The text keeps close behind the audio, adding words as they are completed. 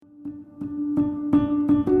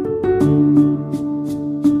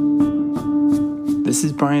This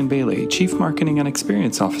is Brian Bailey, Chief Marketing and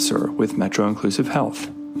Experience Officer with Metro Inclusive Health.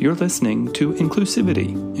 You're listening to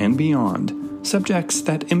Inclusivity and Beyond, subjects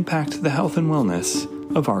that impact the health and wellness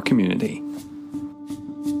of our community.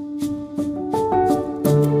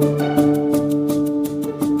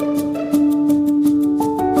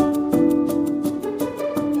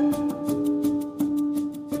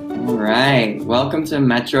 Welcome to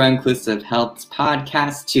Metro Inclusive Health's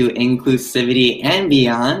podcast to Inclusivity and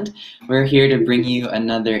Beyond. We're here to bring you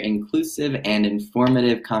another inclusive and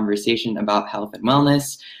informative conversation about health and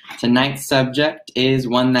wellness. Tonight's subject is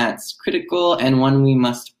one that's critical and one we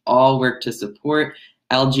must all work to support: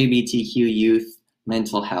 LGBTQ youth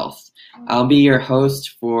mental health. I'll be your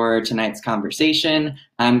host for tonight's conversation.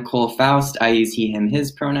 I'm Cole Faust. I use he, him,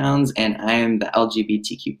 his pronouns, and I am the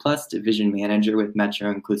LGBTQ+ Division Manager with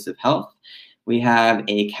Metro Inclusive Health. We have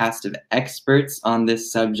a cast of experts on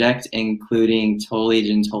this subject, including Toli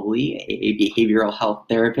Gentoli, a behavioral health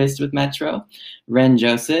therapist with Metro, Ren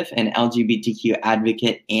Joseph, an LGBTQ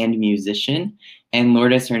advocate and musician, and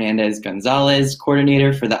Lourdes Hernandez Gonzalez,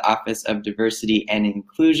 coordinator for the Office of Diversity and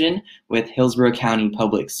Inclusion with Hillsborough County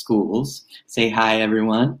Public Schools. Say hi,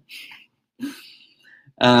 everyone.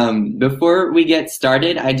 Before we get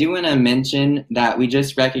started, I do want to mention that we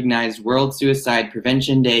just recognized World Suicide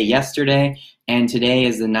Prevention Day yesterday, and today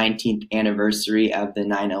is the 19th anniversary of the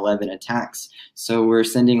 9/11 attacks. So we're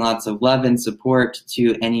sending lots of love and support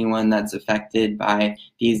to anyone that's affected by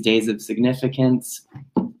these days of significance.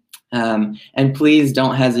 And please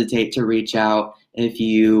don't hesitate to reach out if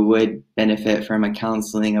you would benefit from a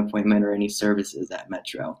counseling appointment or any services at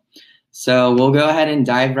Metro. So we'll go ahead and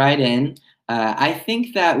dive right in. I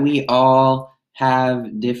think that we all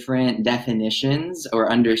have different definitions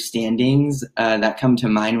or understandings that come to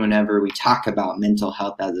mind whenever we talk about mental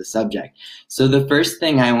health as a subject. So the first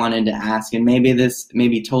thing I wanted to ask, and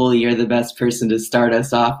maybe Toli, you're the best person to start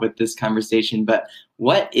us off with this conversation, but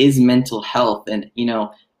what is mental health? And,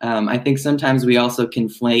 I think sometimes we also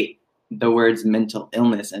conflate the words mental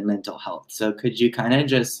illness and mental health. So could you kind of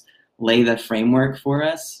just lay the framework for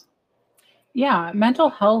us? Yeah, mental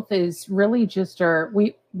health is really just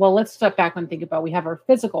let's step back and think about, we have our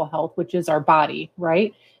physical health, which is our body,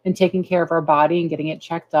 right? And taking care of our body and getting it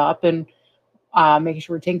checked up and making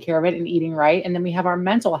sure we're taking care of it and eating right. And then we have our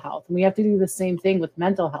mental health, and we have to do the same thing with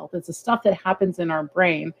mental health. It's the stuff that happens in our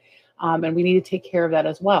brain, and we need to take care of that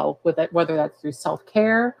as well, whether that's through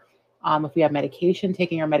self-care, if we have medication,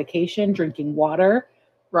 taking our medication, drinking water,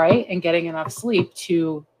 right? And getting enough sleep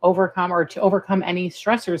to overcome any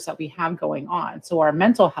stressors that we have going on. So our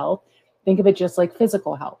mental health, think of it just like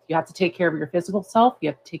physical health. You have to take care of your physical self. You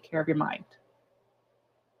have to take care of your mind.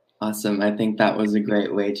 Awesome. I think that was a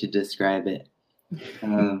great way to describe it.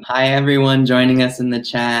 Hi, everyone joining us in the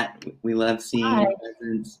chat. We love seeing your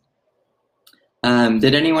presence.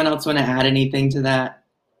 Did anyone else want to add anything to that?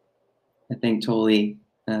 I think Toli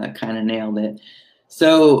kind of nailed it.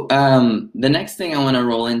 So the next thing I want to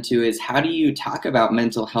roll into is, how do you talk about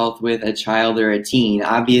mental health with a child or a teen?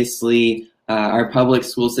 Obviously, our public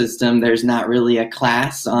school system, there's not really a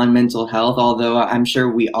class on mental health, although I'm sure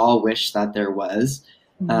we all wish that there was.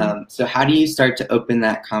 Mm-hmm. So how do you start to open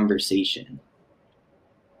that conversation?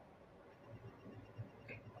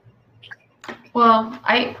 Well,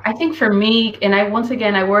 I think for me, and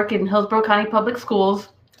I work in Hillsborough County Public Schools.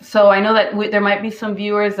 So I know that there might be some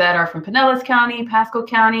viewers that are from Pinellas County, Pasco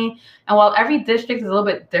County. And while every district is a little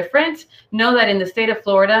bit different, know that in the state of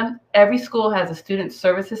Florida, every school has a student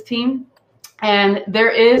services team. And there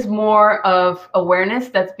is more of awareness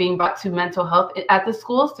that's being brought to mental health at the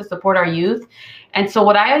schools to support our youth. And so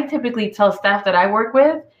what I typically tell staff that I work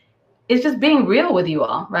with is just being real with you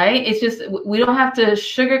all, right? It's just, we don't have to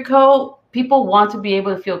sugarcoat. People want to be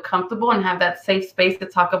able to feel comfortable and have that safe space to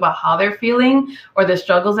talk about how they're feeling or the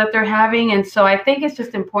struggles that they're having. And so I think it's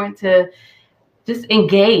just important to just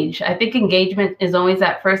engage. I think engagement is always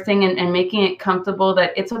that first thing, and making it comfortable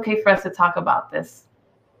that it's okay for us to talk about this.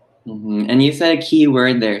 Mm-hmm. And you said a key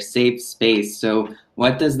word there, safe space. So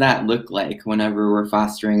what does that look like whenever we're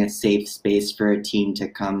fostering a safe space for a teen to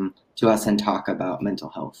come to us and talk about mental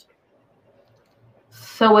health?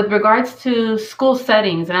 So with regards to school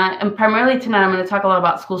settings, and primarily tonight, I'm going to talk a lot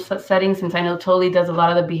about school settings, since I know Toli does a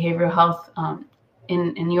lot of the behavioral health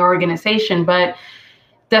in your organization, but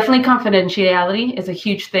definitely confidentiality is a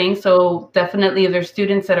huge thing. So definitely if there's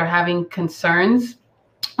students that are having concerns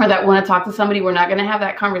or that want to talk to somebody, we're not going to have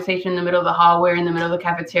that conversation in the middle of the hallway or in the middle of the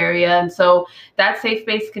cafeteria. And so that safe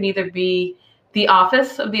space can either be the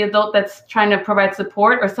office of the adult that's trying to provide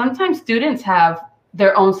support, or sometimes students have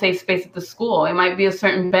their own safe space at the school. It might be a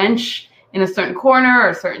certain bench in a certain corner or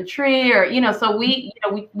a certain tree, or, so we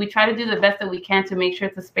try to do the best that we can to make sure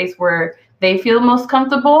it's a space where they feel most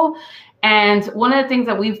comfortable. And one of the things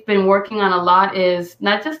that we've been working on a lot is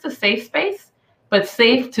not just a safe space, but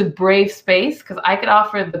safe to brave space, because I could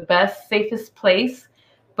offer the best, safest place.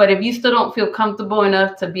 But if you still don't feel comfortable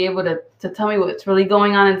enough to be able to tell me what's really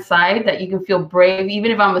going on inside, that you can feel brave,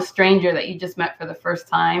 even if I'm a stranger that you just met for the first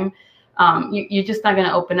time, you're just not going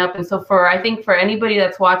to open up. And so I think for anybody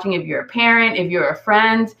that's watching, if you're a parent, if you're a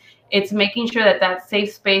friend, it's making sure that that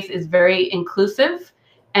safe space is very inclusive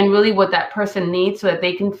and really what that person needs so that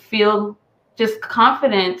they can feel just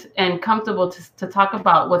confident and comfortable to talk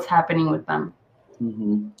about what's happening with them.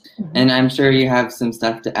 Mm-hmm. And I'm sure you have some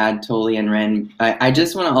stuff to add, Toli and Ren. I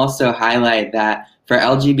just want to also highlight that for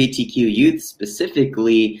LGBTQ youth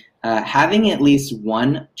specifically, having at least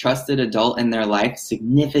one trusted adult in their life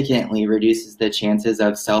significantly reduces the chances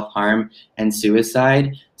of self-harm and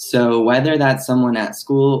suicide. So whether that's someone at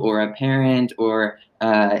school or a parent or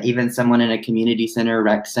even someone in a community center,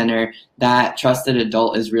 rec center, that trusted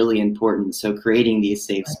adult is really important. So creating these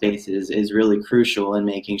safe spaces is really crucial in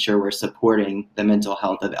making sure we're supporting the mental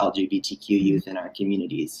health of LGBTQ youth in our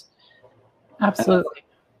communities. Absolutely.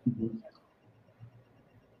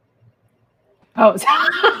 Oh,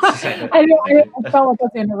 I felt like I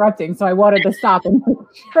was interrupting, so I wanted to stop and make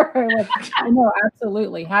sure. I know,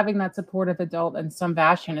 absolutely. Having that supportive adult in some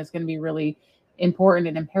fashion is going to be really important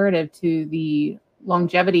and imperative to the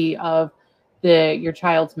longevity of your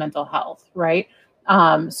child's mental health, right?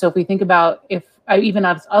 So if we think about even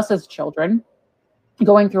us as children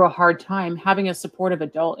going through a hard time, having a supportive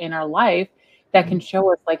adult in our life that can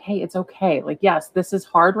show us like, hey, it's okay. Like, yes, this is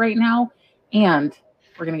hard right now, and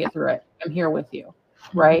we're going to get through it. I'm here with you,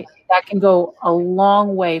 right? That can go a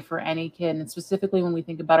long way for any kid. And specifically when we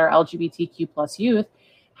think about our LGBTQ plus youth,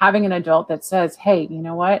 having an adult that says, hey, you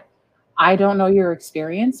know what? I don't know your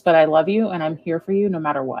experience, but I love you and I'm here for you no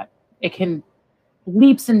matter what. It can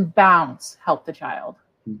leaps and bounds help the child.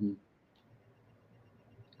 Mm-hmm.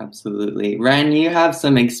 Absolutely. Ren, you have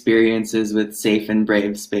some experiences with safe and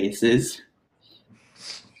brave spaces.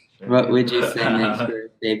 What would you say next for a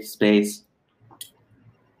safe space?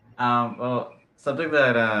 Well, something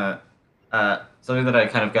that I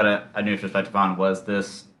kind of got a new perspective on was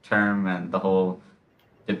this term and the whole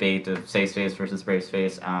debate of safe space versus brave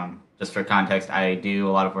space. Just for context, I do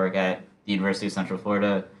a lot of work at the University of Central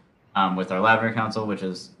Florida with our Lavender Council, which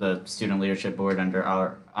is the student leadership board under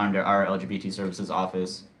our LGBT services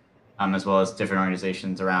office, as well as different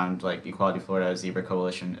organizations around like Equality Florida, Zebra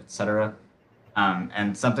Coalition, etc.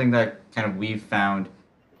 And something that kind of we've found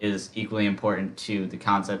is equally important to the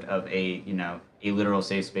concept of a literal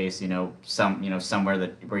safe space,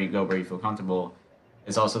 somewhere where you go where you feel comfortable,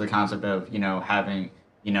 is also the concept of having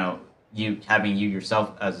you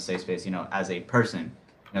yourself as a safe space, as a person.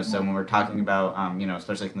 So when we're talking about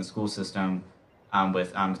especially in the school system,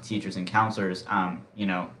 with teachers and counselors,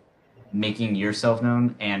 making yourself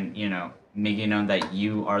known and making known that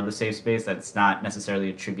you are the safe space, that it's not necessarily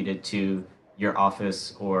attributed to your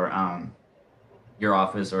office or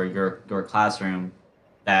your classroom,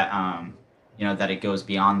 that that it goes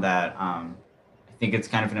beyond that. I think it's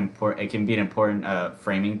kind of it can be an important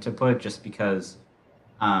framing to put, just because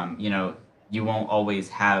you won't always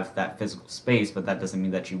have that physical space, but that doesn't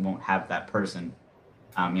mean that you won't have that person.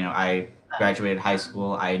 I graduated high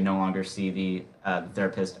school. I no longer see the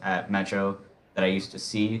therapist at Metro that I used to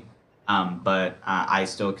see, but I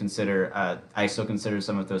still consider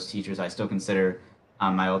some of those teachers. I still consider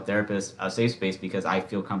my old therapist a safe space because I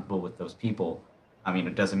feel comfortable with those people.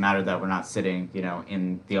 It doesn't matter that we're not sitting,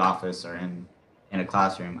 in the office or in a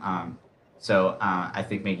classroom. So I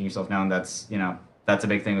think making yourself known, that's a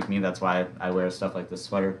big thing with me. That's why I wear stuff like this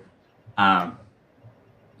sweater.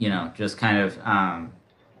 Just kind of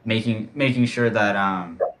making sure that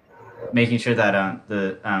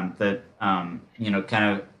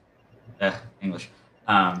English,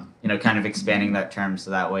 kind of expanding that term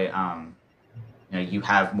so that way, you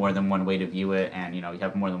have more than one way to view it, and you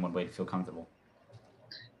have more than one way to feel comfortable.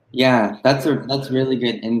 Yeah, that's really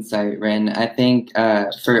good insight, Ren. I think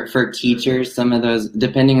for teachers, some of those,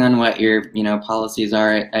 depending on what your policies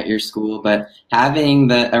are at your school, but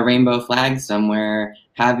having a rainbow flag somewhere,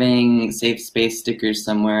 having safe space stickers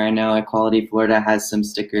somewhere. I know Equality Florida has some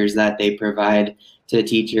stickers that they provide to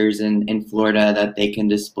teachers in Florida that they can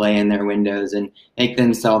display in their windows and make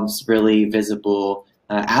themselves really visible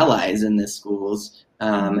allies in the schools.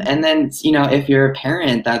 And then, if you're a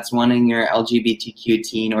parent that's wanting your LGBTQ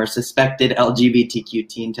teen or suspected LGBTQ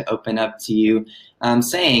teen to open up to you,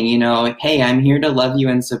 saying, hey, I'm here to love you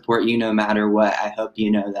and support you no matter what. I hope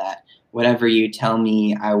you know that. whatever you tell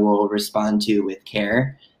me, I will respond to with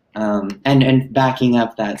care. And backing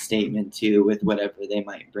up that statement too with whatever they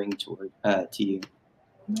might bring toward to you.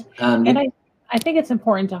 And I think it's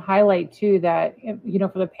important to highlight too that,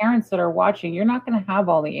 for the parents that are watching, you're not going to have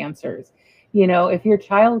all the answers. If your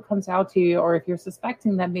child comes out to you, or if you're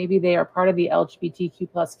suspecting that maybe they are part of the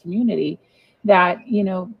LGBTQ plus community, that,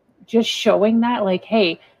 just showing that, like,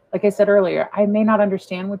 hey, like I said earlier, I may not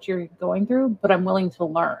understand what you're going through, but I'm willing to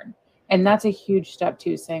learn. And that's a huge step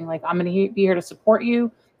too, saying like, I'm going to be here to support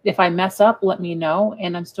you. If I mess up, let me know.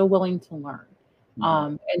 And I'm still willing to learn.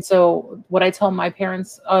 And so what I tell my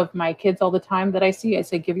parents of my kids all the time that I see, I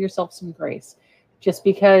say, give yourself some grace. Just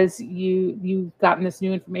because you've gotten this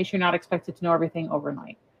new information, you're not expected to know everything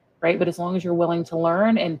overnight, right? But as long as you're willing to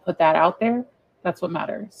learn and put that out there, that's what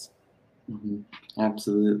matters. Mm-hmm.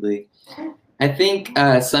 Absolutely. I think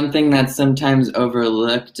something that's sometimes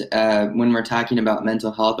overlooked when we're talking about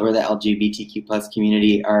mental health or the LGBTQ plus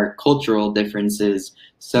community are cultural differences.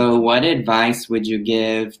 So what advice would you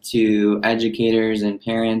give to educators and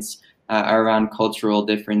parents around cultural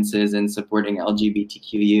differences in supporting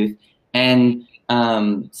LGBTQ youth? And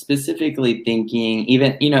specifically thinking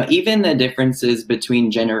even the differences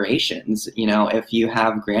between generations, if you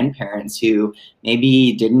have grandparents who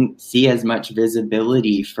maybe didn't see as much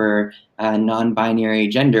visibility for non-binary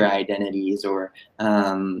gender identities or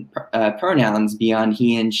pronouns beyond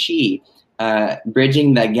he and she,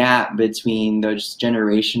 bridging the gap between those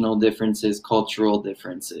generational differences, cultural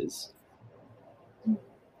differences.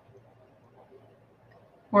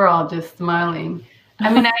 We're all just smiling.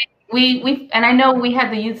 I mean, I know we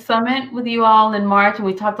had the youth summit with you all in March, and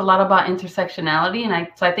we talked a lot about intersectionality. And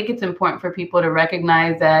so I think it's important for people to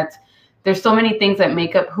recognize that there's so many things that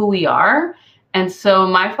make up who we are. And so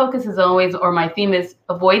my focus is always, or my theme is,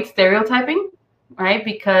 avoid stereotyping, right?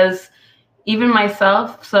 Because even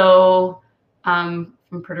myself, so I'm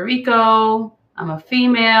from Puerto Rico, I'm a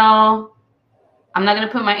female. I'm not going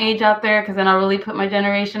to put my age out there because then I'll really put my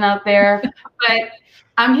generation out there. But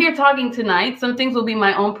I'm here talking tonight. Some things will be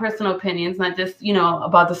my own personal opinions, not just,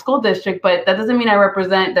 about the school district, but that doesn't mean I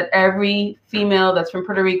represent that every female that's from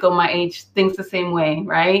Puerto Rico, my age, thinks the same way,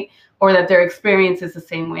 right? Or that their experience is the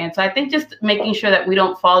same way. And so I think just making sure that we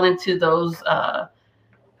don't fall into those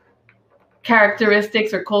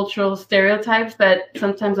characteristics or cultural stereotypes that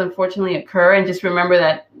sometimes unfortunately occur, and just remember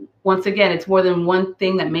that, once again, it's more than one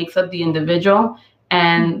thing that makes up the individual,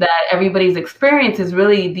 and that everybody's experience is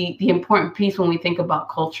really the important piece when we think about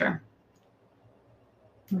culture.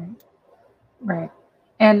 Right.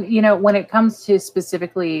 And, when it comes to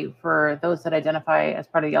specifically for those that identify as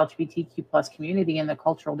part of the LGBTQ plus community and the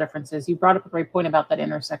cultural differences, you brought up a great point about that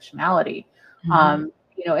intersectionality, and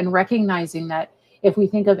recognizing that if we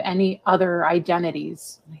think of any other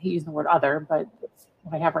identities, I hate using the word other, but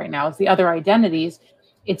what I have right now is the other identities,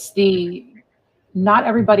 it's not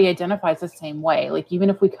everybody identifies the same way. Like,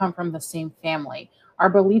 even if we come from the same family, our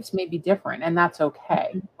beliefs may be different, and that's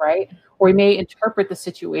okay, right? Or we may interpret the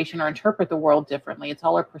situation or interpret the world differently. It's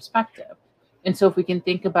all our perspective. And so if we can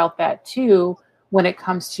think about that too, when it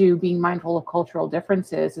comes to being mindful of cultural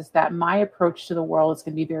differences, is that my approach to the world is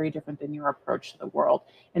going to be very different than your approach to the world.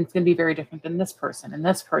 And it's going to be very different than this person and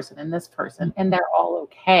this person and this person. And they're all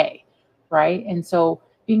okay, right? And so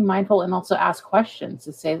being mindful, and also ask questions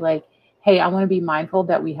to say like, hey, I want to be mindful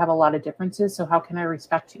that we have a lot of differences. So how can I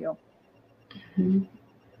respect you? Mm-hmm.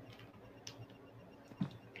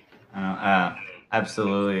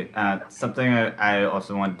 Absolutely. Something I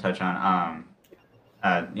also want to touch on.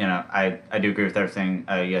 I do agree with everything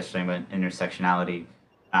you guys saying about intersectionality.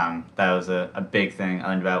 That was a big thing I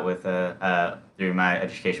learned about with through my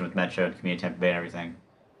education with Metro and Community Tampa Bay and everything.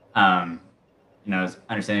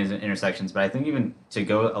 Understanding the intersections, but I think even to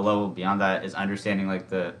go a level beyond that is understanding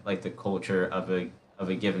the culture of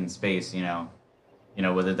a given space.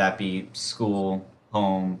 Whether that be school,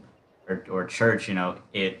 home, or church.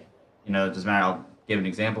 It doesn't matter. I'll give an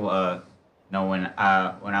example. When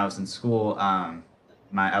I was in school, I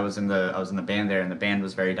was in the band there, and the band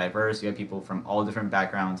was very diverse. You had people from all different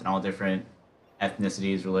backgrounds and all different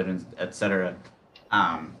ethnicities, religions, etc.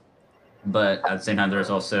 But at the same time, there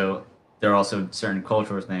are also certain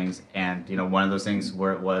cultural things, and one of those things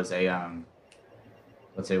where it was a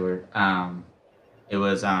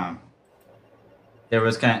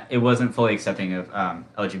it wasn't fully accepting of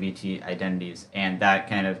LGBT identities, and that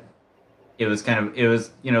it was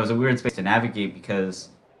a weird space to navigate because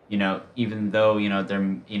even though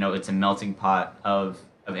it's a melting pot of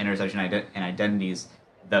intersection and identities,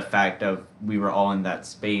 the fact of we were all in that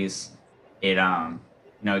space, it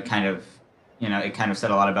kind of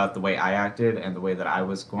said a lot about the way I acted and the way that I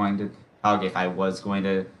was going to talk if I was going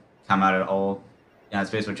to come out at all in that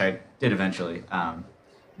space, which I did eventually.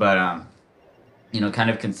 But kind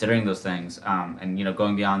of considering those things, and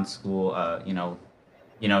going beyond school,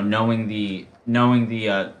 knowing the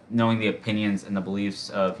opinions and the beliefs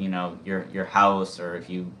of your house, or if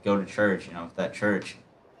you go to church, that church,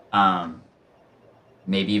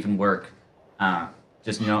 maybe even work,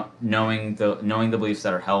 just knowing the beliefs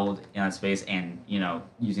that are held in that space, and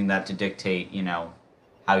using that to dictate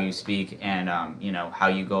how you speak, and how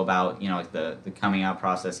you go about like the coming out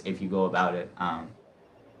process, if you go about it. I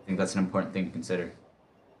think that's an important thing to consider.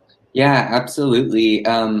 Yeah, absolutely.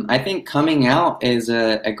 I think coming out is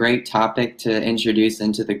a great topic to introduce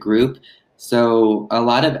into the group. So a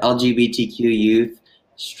lot of LGBTQ youth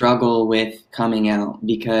struggle with coming out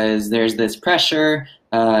because there's this pressure.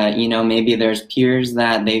 Maybe there's peers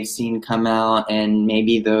that they've seen come out, and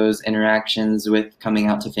maybe those interactions with coming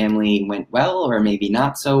out to family went well, or maybe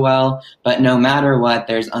not so well. But no matter what,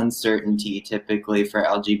 there's uncertainty typically for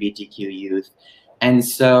LGBTQ youth. And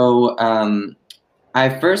so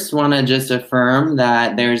I first want to just affirm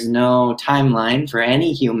that there's no timeline for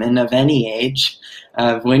any human of any age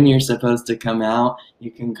of when you're supposed to come out.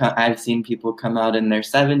 I've seen people come out in their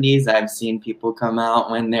 70s. I've seen people come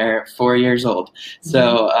out when they're 4 years old.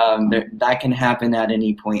 So that can happen at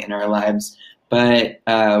any point in our lives. But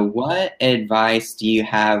what advice do you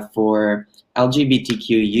have for LGBTQ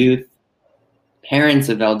youth, parents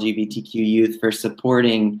of LGBTQ youth, for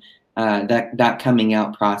supporting that coming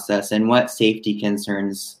out process, and what safety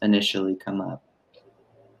concerns initially come up?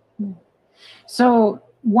 So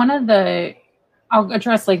I'll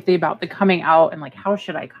address about the coming out, and how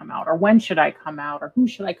should I come out, or when should I come out, or who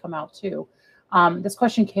should I come out to? This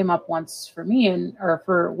question came up once for me,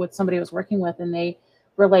 with somebody I was working with, and they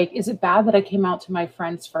were like, is it bad that I came out to my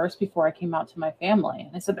friends first before I came out to my family?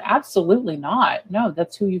 And I said, absolutely not. No,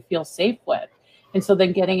 that's who you feel safe with. And so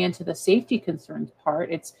then getting into the safety concerns part,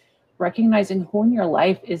 it's recognizing who in your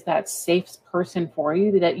life is that safe person for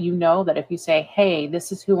you, that that if you say, hey,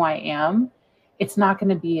 this is who I am, it's not going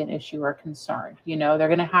to be an issue or concern. They're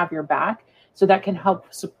going to have your back. So that can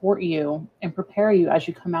help support you and prepare you as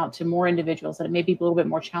you come out to more individuals that it may be a little bit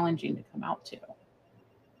more challenging to come out to.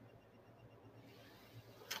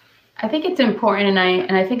 I think it's important,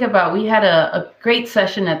 and I think about, we had a great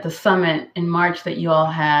session at the summit in March that you all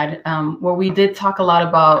had, where we did talk a lot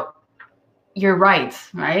about your rights,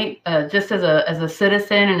 right? Just as a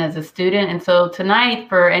citizen and as a student. And so tonight,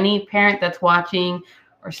 for any parent that's watching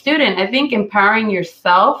or student, I think empowering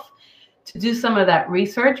yourself to do some of that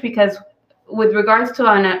research, because with regards to,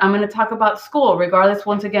 I'm going to talk about school, regardless,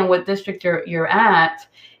 once again, what district you're at,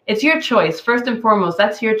 it's your choice. First and foremost,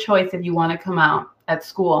 that's your choice if you want to come out at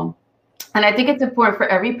school. And I think it's important for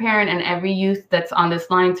every parent and every youth that's on this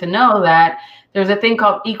line to know that there's a thing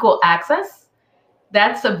called equal access.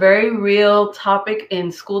 That's a very real topic in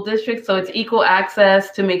school districts. So it's equal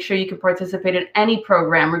access to make sure you can participate in any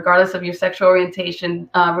program, regardless of your sexual orientation,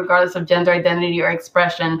 regardless of gender identity or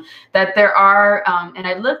expression. That there are, and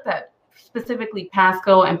I looked at specifically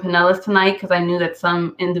Pasco and Pinellas tonight, because I knew that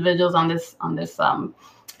some individuals on this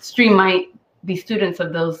stream might be students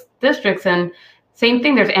of those districts. And same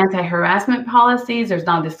thing, there's anti-harassment policies, there's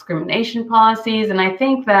non-discrimination policies. And I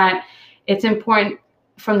think that it's important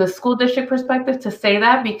from the school district perspective to say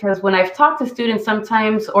that, because when I've talked to students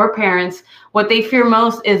sometimes, or parents, what they fear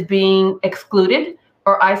most is being excluded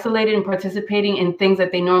or isolated in participating in things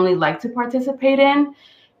that they normally like to participate in.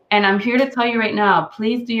 And I'm here to tell you right now,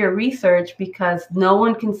 please do your research, because no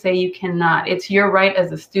one can say you cannot. It's your right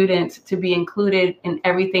as a student to be included in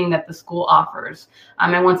everything that the school offers.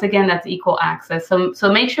 And once again, that's equal access.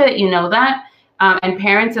 So make sure that you know that. And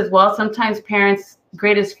parents as well. Sometimes parents'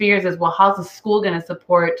 greatest fears is, well, how's the school going to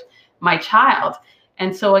support my child?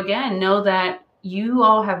 And so again, know that you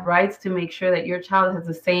all have rights to make sure that your child has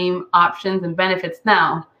the same options and benefits.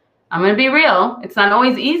 Now, I'm going to be real. It's not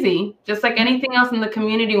always easy. Just like anything else in the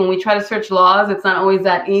community, when we try to search laws, it's not always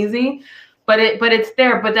that easy, but it's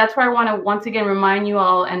there. But that's why I want to once again remind you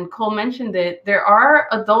all, and Cole mentioned it, there are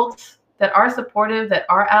adults that are supportive, that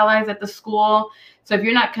are allies at the school. So if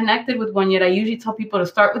you're not connected with one yet, I usually tell people to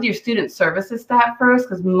start with your student services staff first,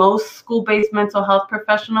 because most school-based mental health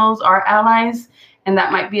professionals are allies, and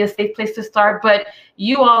that might be a safe place to start. But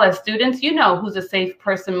you all as students, you know who's a safe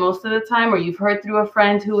person most of the time, or you've heard through a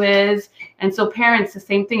friend who is. And so parents, the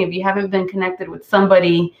same thing. If you haven't been connected with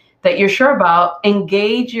somebody that you're sure about,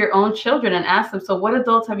 engage your own children and ask them, so what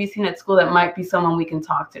adults have you seen at school that might be someone we can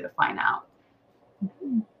talk to find out?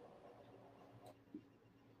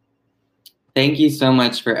 Thank you so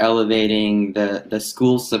much for elevating the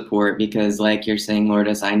school support because, like you're saying,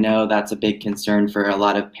 Lourdes, I know that's a big concern for a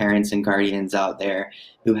lot of parents and guardians out there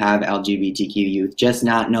who have LGBTQ youth, just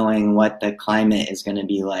not knowing what the climate is going to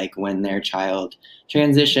be like when their child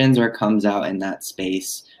transitions or comes out in that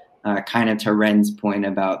space. Kind of to Ren's point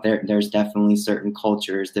about there's definitely certain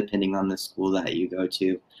cultures depending on the school that you go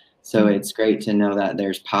to. So it's great to know that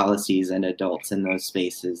there's policies and adults in those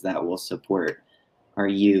spaces that will support our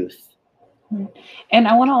youth. And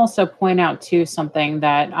I want to also point out too something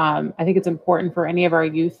that I think it's important for any of our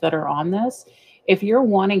youth that are on this. If you're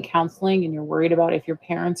wanting counseling and you're worried about if your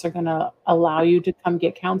parents are going to allow you to come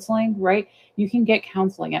get counseling, right? You can get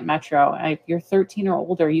counseling at Metro. And if you're 13 or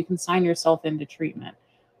older, you can sign yourself into treatment.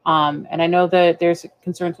 And I know that there's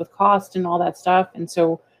concerns with cost and all that stuff. And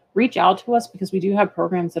so reach out to us because we do have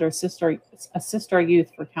programs that assist our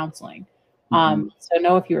youth for counseling. So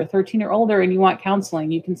know if you're 13 or older and you want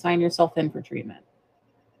counseling, you can sign yourself in for treatment.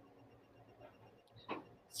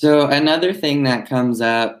 So another thing that comes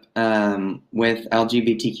up with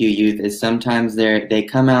LGBTQ youth is sometimes they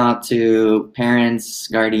come out to parents,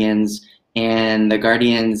 guardians, and the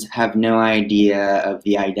guardians have no idea of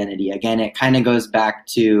the identity. Again, it kind of goes back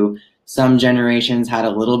to some generations had a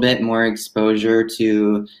little bit more exposure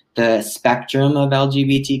to the spectrum of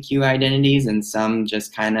LGBTQ identities, and some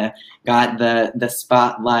just kind of got the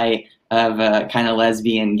spotlight of kind of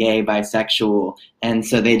lesbian, gay, bisexual, and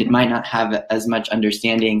so they might not have as much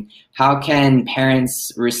understanding. How can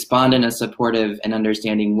parents respond in a supportive and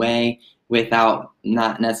understanding way without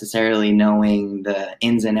not necessarily knowing the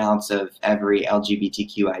ins and outs of every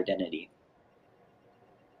LGBTQ identity?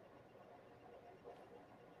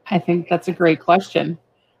 I think that's a great question.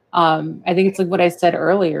 I think it's like what I said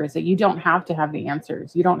earlier is that you don't have to have the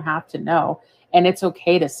answers. You don't have to know. And it's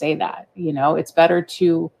okay to say that, it's better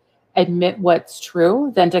to admit what's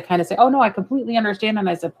true than to kind of say, oh no, I completely understand and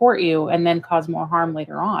I support you and then cause more harm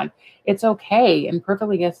later on. It's okay and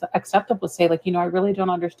perfectly acceptable to say like, I really don't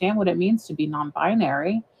understand what it means to be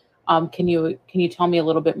non-binary. Can you tell me a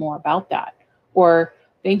little bit more about that? Or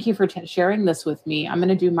thank you for sharing this with me. I'm going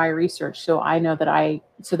to do my research so I know that I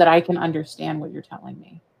can understand what you're telling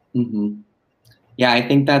me. Mm-hmm. Yeah, I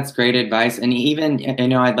think that's great advice. And even,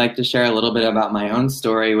 I'd like to share a little bit about my own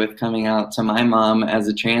story with coming out to my mom as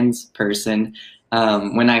a trans person.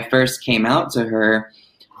 When I first came out to her,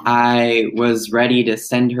 I was ready to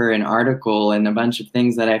send her an article and a bunch of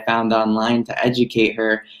things that I found online to educate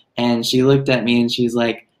her. And she looked at me and she's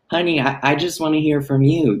like, honey, I just want to hear from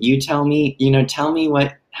you. You tell me, tell me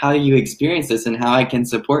how you experience this and how I can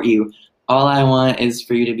support you. All I want is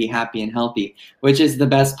for you to be happy and healthy, which is the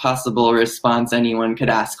best possible response anyone could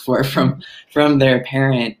ask for from their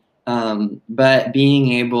parent. But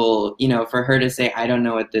being able, for her to say, I don't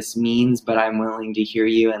know what this means, but I'm willing to hear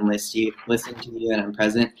you and listen to you and I'm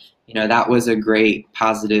present, that was a great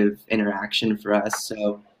positive interaction for us.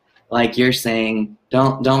 So like you're saying,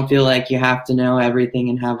 don't feel like you have to know everything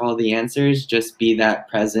and have all the answers. Just be that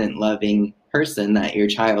present, loving person that your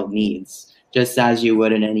child needs, just as you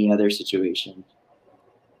would in any other situation.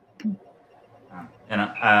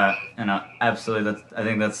 Absolutely. I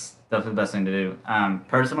think that's definitely the best thing to do.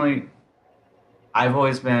 Personally, I've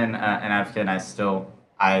always been an advocate, and I still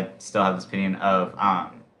have this opinion of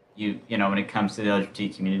when it comes to the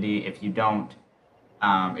LGBT community, if you don't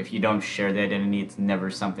share the identity, it's never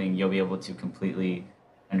something you'll be able to completely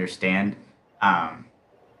understand. And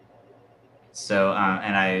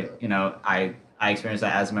I experienced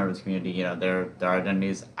that as a member of the community. There are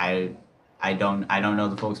identities I don't know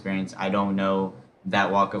the full experience. I don't know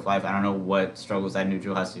that walk of life. I don't know what struggles that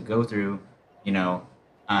individual has to go through,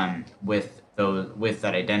 with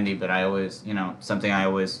that identity. But I always, something I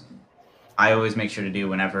always make sure to do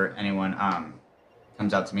whenever anyone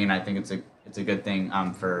comes out to me, and I think it's a good thing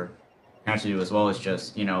for parents to do as well. Is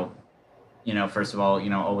just first of all,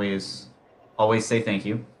 always say thank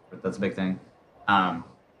you. That's a big thing.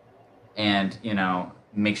 And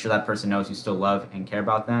make sure that person knows you still love and care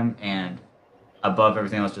about them, and above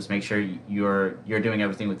everything else, just make sure you're doing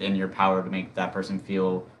everything within your power to make that person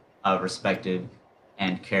feel respected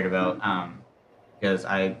and cared about. Because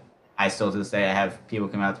I still to this day I have people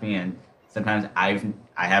come out to me, and sometimes I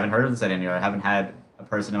haven't heard of this identity, or I haven't had a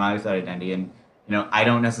person in my life with that identity, and I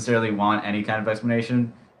don't necessarily want any kind of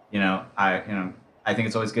explanation. I think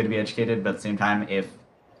it's always good to be educated, but at the same time,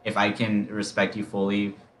 if I can respect you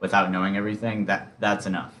fully without knowing everything, that's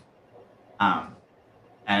enough.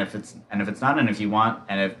 And if it's not, and if you want,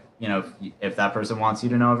 and if that person wants you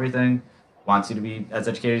to know everything, wants you to be as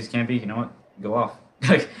educated as you can be, you know what, go off.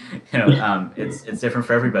 It's different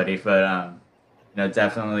for everybody, but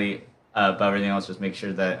definitely above everything else, just make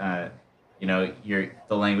sure that the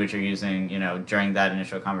language you're using, during that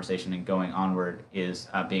initial conversation and going onward is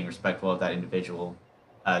being respectful of that individual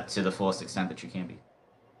to the fullest extent that you can be.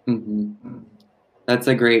 Mm-hmm. That's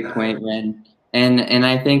a great point, Ren. And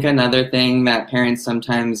I think another thing that parents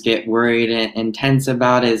sometimes get worried and tense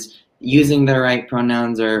about is using the right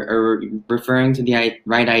pronouns or referring to the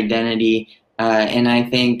right identity. And I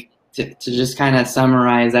think to just kind of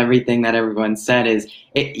summarize everything that everyone said is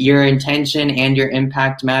your intention and your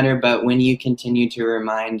impact matter, but when you continue to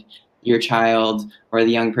remind your child or the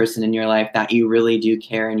young person in your life that you really do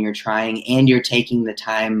care and you're trying and you're taking the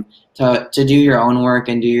time to do your own work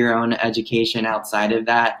and do your own education outside of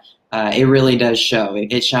that, it really does show.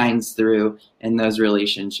 It shines through in those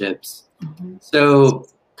relationships. Mm-hmm. So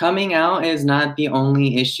coming out is not the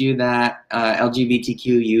only issue that LGBTQ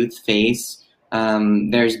youth face.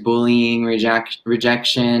 There's bullying,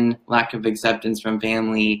 rejection, lack of acceptance from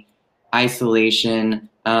family, isolation.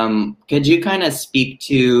 Could you kind of speak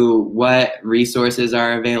to what resources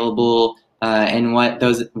are available and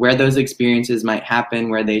where those experiences might happen,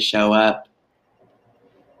 where they show up?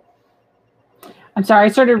 I'm sorry, I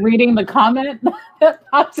started reading the comment that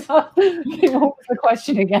popped up. What was the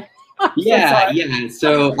question again?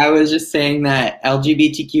 So I was just saying that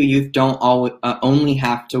LGBTQ youth don't only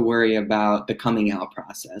have to worry about the coming out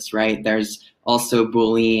process, right? There's also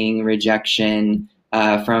bullying, rejection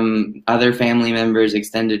from other family members,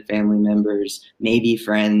 extended family members, maybe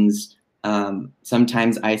friends,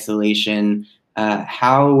 sometimes isolation.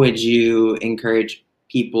 How would you encourage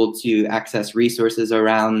people to access resources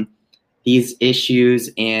around these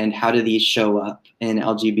issues, and how do these show up in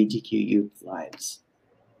LGBTQ youth lives?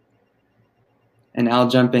 And I'll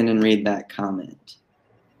jump in and read that comment.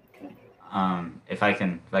 If I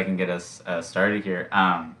can get us started here,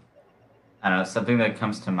 I don't know, something that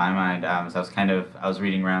comes to my mind is I was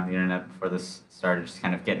reading around the internet before this started, just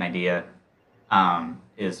kind of get an idea,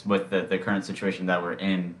 is with the current situation that we're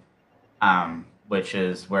in, which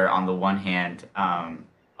is where on the one hand,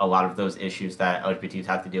 a lot of those issues that LGBTs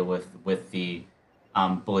have to deal with the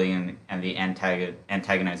bullying and the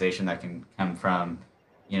antagonization that can come from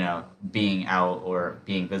being out or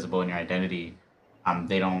being visible in your identity,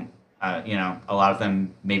 they don't, a lot of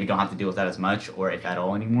them maybe don't have to deal with that as much or if at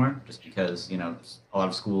all anymore, just because, a lot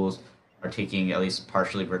of schools are taking at least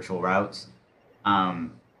partially virtual routes. But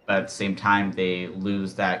at the same time, they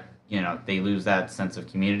lose that sense of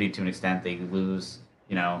community to an extent. They lose,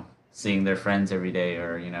 seeing their friends every day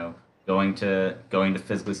or, going to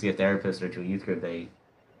physically see a therapist or to a youth group. They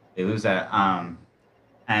lose that.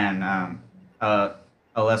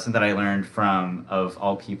 A lesson that I learned from, of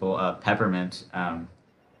all people, Peppermint, her,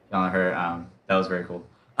 that was very cool.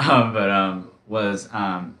 Was,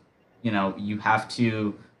 you have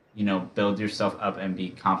to, build yourself up and be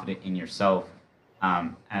confident in yourself.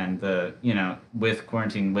 And with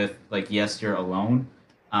quarantine, with yes, you're alone,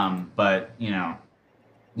 but,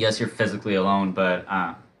 yes, you're physically alone, but,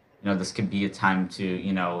 this could be a time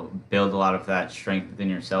to, build a lot of that strength within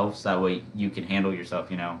yourself so that way you can handle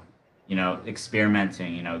yourself,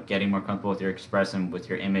 experimenting, getting more comfortable with your expression, with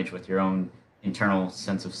your image, with your own internal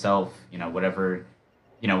sense of self, whatever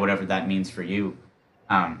that means for you.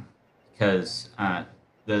 Because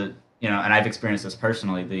and I've experienced this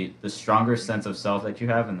personally, the stronger sense of self that you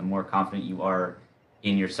have and the more confident you are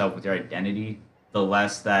in yourself with your identity, the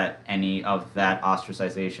less that any of that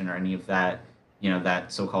ostracization or any of that,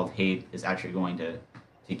 that so-called hate is actually going to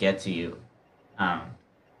get to you.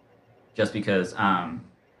 Just because,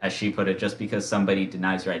 as she put it, just because somebody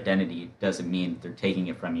denies your identity doesn't mean they're taking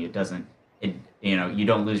it from you. You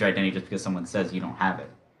don't lose your identity just because someone says you don't have it.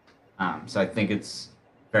 So I think it's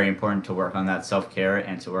very important to work on that self-care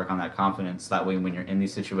and to work on that confidence. That way, when you're in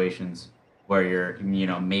these situations where you're,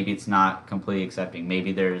 maybe it's not completely accepting,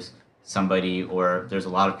 maybe there's somebody or there's a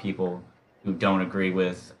lot of people who don't agree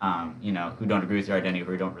with, who don't agree with your identity,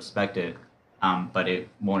 who don't respect it, but it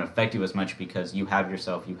won't affect you as much because you have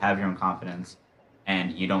yourself, you have your own confidence,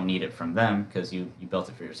 and you don't need it from them because you built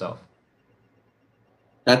it for yourself.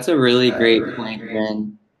 That's a really great point,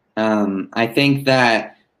 Ben. I think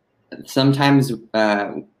that sometimes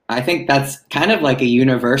I think that's kind of like a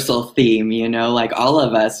universal theme, like all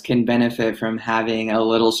of us can benefit from having a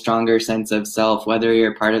little stronger sense of self, whether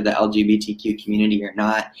you're part of the LGBTQ community or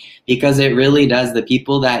not, because it really does. The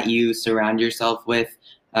people that you surround yourself with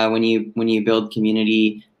when you build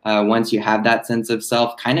community, once you have that sense of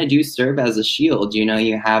self, kind of do serve as a shield.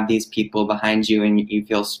 You have these people behind you and you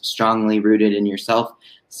feel strongly rooted in yourself.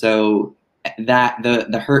 So that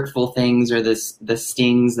the hurtful things or the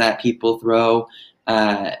stings that people throw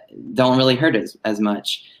don't really hurt as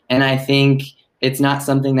much. And I think it's not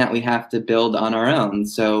something that we have to build on our own.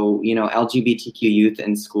 So, LGBTQ youth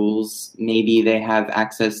in schools, maybe they have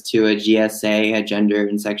access to a GSA, a Gender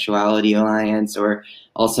and Sexuality Alliance, or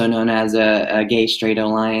also known as a Gay Straight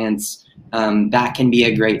Alliance. That can be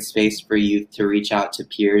a great space for youth to reach out to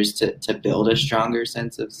peers to build a stronger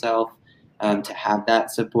sense of self, to have that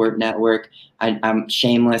support network. I'm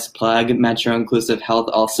shameless plug. Metro Inclusive Health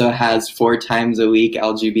also has 4 times a week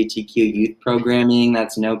LGBTQ youth programming.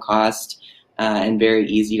 That's no cost. And very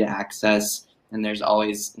easy to access, and there's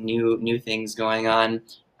always new things going on.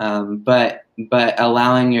 But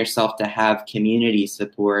allowing yourself to have community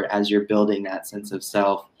support as you're building that sense of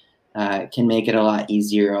self can make it a lot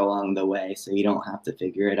easier along the way, so you don't have to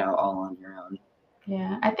figure it out all on your own.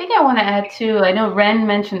 Yeah, I think I want to add too, I know Ren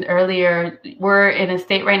mentioned earlier, we're in a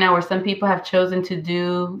state right now where some people have chosen to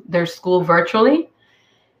do their school virtually.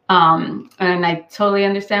 And I totally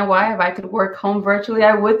understand why. If I could work home virtually,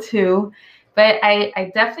 I would too. But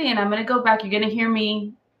I definitely, and I'm going to go back, you're going to hear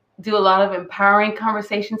me do a lot of empowering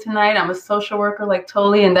conversation tonight. I'm a social worker like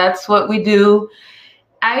Toli, and that's what we do.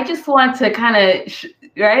 I just want to kind of,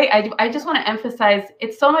 I just want to emphasize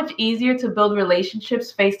it's so much easier to build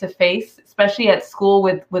relationships face to face, especially at school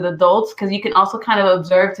with adults, because you can also kind of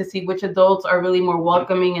observe to see which adults are really more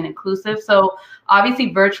welcoming and inclusive. So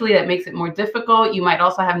obviously virtually that makes it more difficult. You might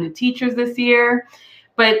also have new teachers this year,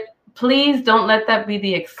 but please don't let that be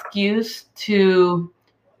the excuse to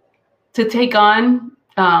take on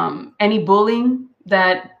any bullying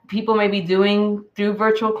that people may be doing through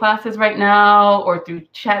virtual classes right now, or through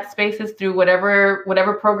chat spaces, through whatever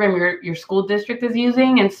program your school district is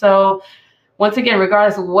using. And so once again,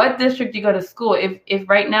 regardless of what district you go to school, if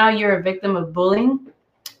right now you're a victim of bullying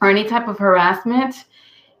or any type of harassment,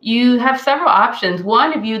 you have several options.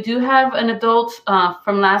 One, if you do have an adult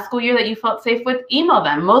from last school year that you felt safe with, email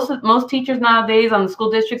them. Most teachers nowadays on the school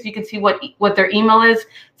districts, you can see what their email is.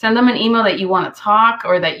 Send them an email that you want to talk,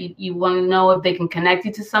 or that you want to know if they can connect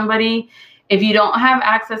you to somebody. If you don't have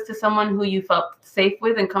access to someone who you felt safe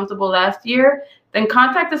with and comfortable last year, then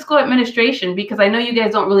contact the school administration, because I know you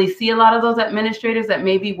guys don't really see a lot of those administrators that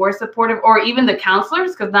maybe were supportive, or even the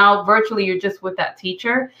counselors, because now virtually you're just with that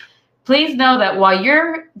teacher. Please know that while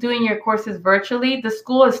you're doing your courses virtually, the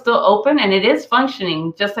school is still open and it is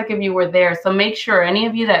functioning just like if you were there. So make sure any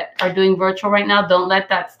of you that are doing virtual right now, don't let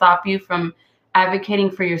that stop you from advocating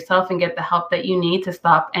for yourself and get the help that you need to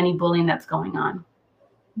stop any bullying that's going on.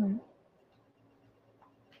 Right.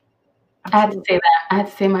 I had to say that. I had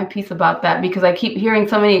to say my piece about that, because I keep hearing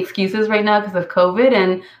so many excuses right now because of COVID.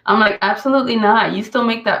 And I'm like, absolutely not. You still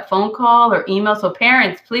make that phone call or email. So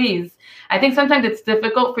parents, please. I think sometimes it's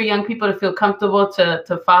difficult for young people to feel comfortable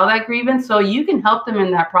to file that grievance. So you can help them in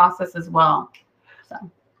that process as well. So.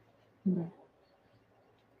 Yeah.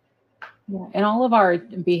 And all of our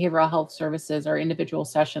behavioral health services, our individual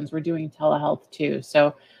sessions, we're doing telehealth too.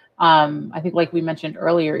 So I think, like we mentioned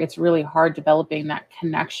earlier, it's really hard developing that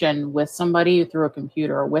connection with somebody through a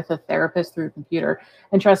computer, or with a therapist through a computer.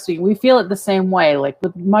 And trust me, we feel it the same way. Like,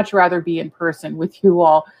 would much rather be in person with you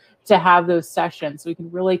all to have those sessions so we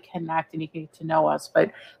can really connect and you can get to know us.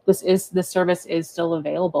 But this service is still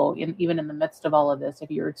available even in the midst of all of this.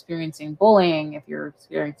 If you're experiencing bullying, if you're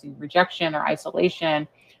experiencing rejection or isolation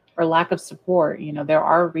or lack of support, there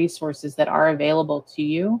are resources that are available to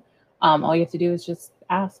you. All you have to do is just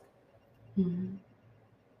ask. Mm-hmm.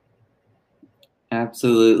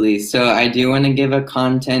 Absolutely. So I do want to give a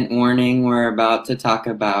content warning. We're about to talk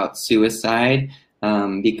about suicide.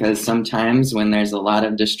 Because sometimes when there's a lot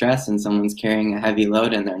of distress and someone's carrying a heavy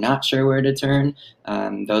load and they're not sure where to turn,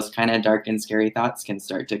 those kind of dark and scary thoughts can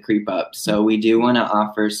start to creep up. So we do want to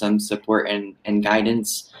offer some support and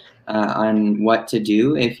guidance on what to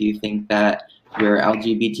do if you think that your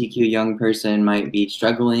LGBTQ young person might be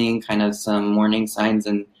struggling, kind of some warning signs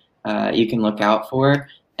and you can look out for.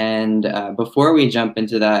 And before we jump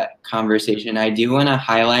into that conversation, I do want to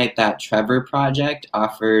highlight that Trevor Project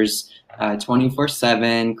offers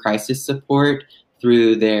 24/7 crisis support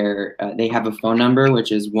through they have a phone number,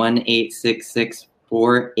 which is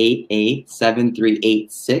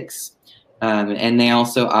 1-866-488-7386. And they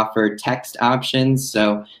also offer text options.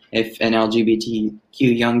 So if an LGBTQ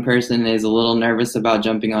young person is a little nervous about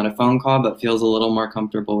jumping on a phone call but feels a little more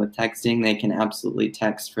comfortable with texting, they can absolutely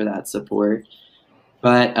text for that support.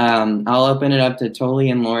 But I'll open it up to Toli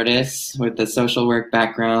and Lourdes with the social work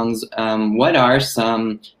backgrounds. What are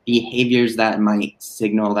some behaviors that might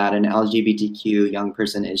signal that an LGBTQ young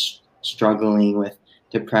person is struggling with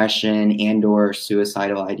depression and or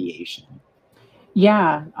suicidal ideation?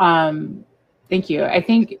 Yeah, thank you. I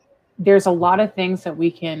think there's a lot of things that we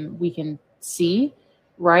can see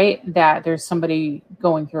right? That there's somebody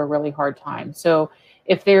going through a really hard time. So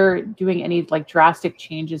if they're doing any like drastic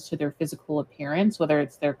changes to their physical appearance, whether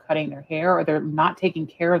it's they're cutting their hair or they're not taking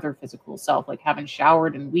care of their physical self, like haven't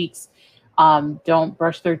showered in weeks, don't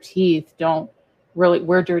brush their teeth, don't really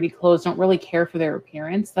wear dirty clothes, don't really care for their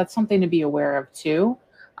appearance, that's something to be aware of too.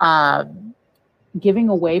 Giving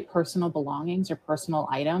away personal belongings or personal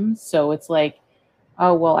items. So it's like,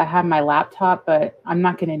 oh, well, I have my laptop, but I'm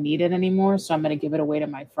not going to need it anymore, so I'm going to give it away to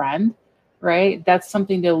my friend, right? That's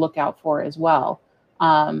something to look out for as well.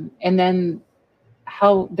 And then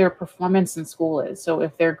how their performance in school is. So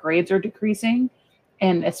if their grades are decreasing,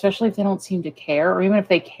 and especially if they don't seem to care, or even if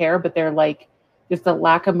they care, but they're like, there's the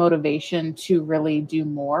lack of motivation to really do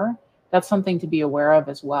more, that's something to be aware of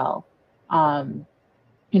as well.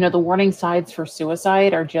 You know, the warning signs for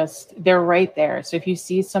suicide are just, they're right there. So if you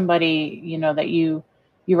see somebody, you know, that you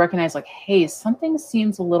recognize like, hey, something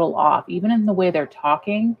seems a little off, even in the way they're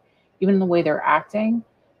talking, even in the way they're acting,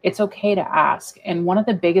 it's okay to ask. And one of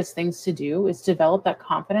the biggest things to do is develop that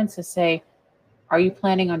confidence to say, are you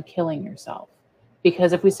planning on killing yourself?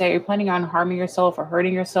 Because if we say, are you planning on harming yourself or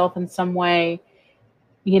hurting yourself in some way,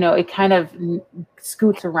 you know, it kind of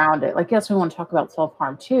scoots around it. Like, yes, we want to talk about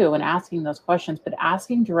self-harm too and asking those questions, but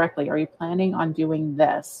asking directly, are you planning on doing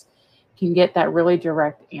this? Can get that really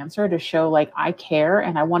direct answer to show like, I care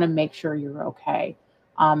and I want to make sure you're okay.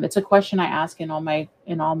 It's a question I ask in all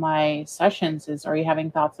my sessions is, are you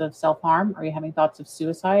having thoughts of self-harm? Are you having thoughts of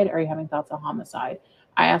suicide? Are you having thoughts of homicide?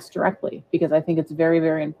 I ask directly because I think it's very,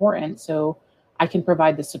 very important. So I can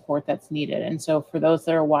provide the support that's needed. And so for those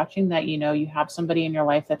that are watching that, you know, you have somebody in your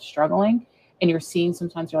life that's struggling and you're seeing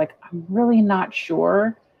sometimes you're like, I'm really not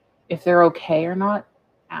sure if they're okay or not,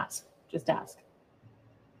 ask, just ask.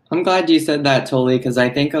 I'm glad you said that, Toli, because I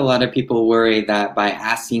think a lot of people worry that by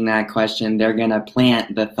asking that question, they're going to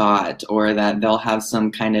plant the thought or that they'll have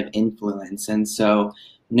some kind of influence. And so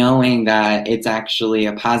knowing that it's actually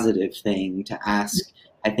a positive thing to ask,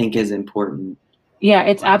 I think is important. Yeah,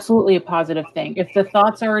 it's absolutely a positive thing. If the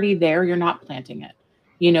thought's already there, you're not planting it.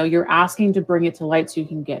 You know, you're asking to bring it to light so you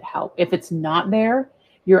can get help. If it's not there,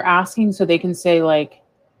 you're asking so they can say like,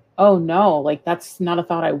 oh no, like that's not a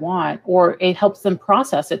thought I want. Or it helps them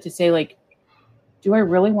process it to say like, do I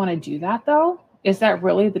really want to do that though? Is that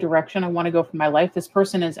really the direction I want to go for my life? This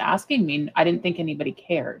person is asking me. I didn't think anybody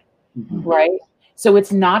cared. Mm-hmm. Right. So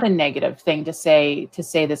it's not a negative thing to say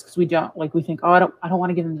this because we think, oh, I don't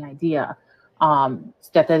want to give them the idea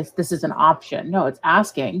that this is an option. No, it's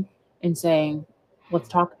asking and saying, let's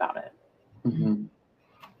talk about it. Mm-hmm.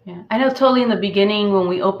 Yeah, I know totally in the beginning when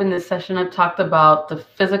we opened this session, I've talked about the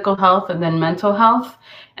physical health and then mental health.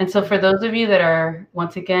 And so for those of you that are,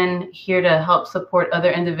 once again, here to help support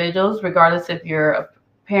other individuals, regardless if you're a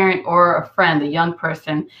parent or a friend, a young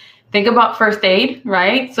person, think about first aid,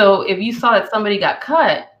 right? So if you saw that somebody got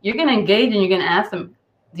cut, you're going to engage and you're going to ask them,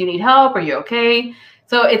 do you need help? Are you okay?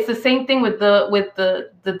 So it's the same thing with the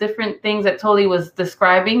different things that Toli was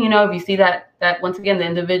describing. You know, if you see that once again, the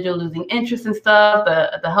individual losing interest in stuff,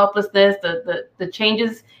 the helplessness, the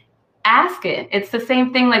changes, ask it. It's the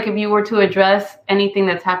same thing like if you were to address anything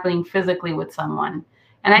that's happening physically with someone.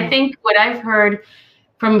 And I think what I've heard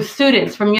from students, from